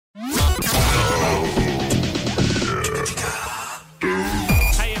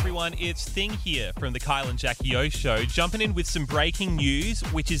everyone. It's Thing here from the Kyle and Jackie O Show, jumping in with some breaking news,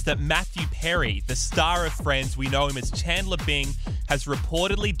 which is that Matthew Perry, the star of Friends, we know him as Chandler Bing, has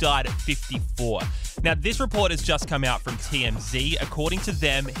reportedly died at 54. Now, this report has just come out from TMZ. According to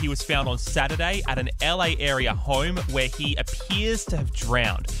them, he was found on Saturday at an LA area home where he appears to have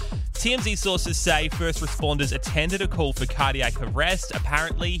drowned. TMZ sources say first responders attended a call for cardiac arrest.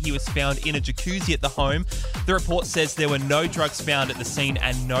 Apparently, he was found in a jacuzzi at the home. The report says there were no drugs found at the scene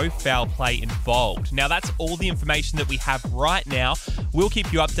and no foul play involved. Now, that's all the information that we have right now. We'll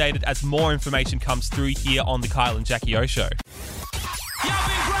keep you updated as more information comes through here on the Kyle and Jackie O Show. Y'all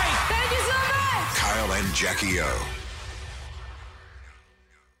been great. Thank you so much. Kyle and Jackie O.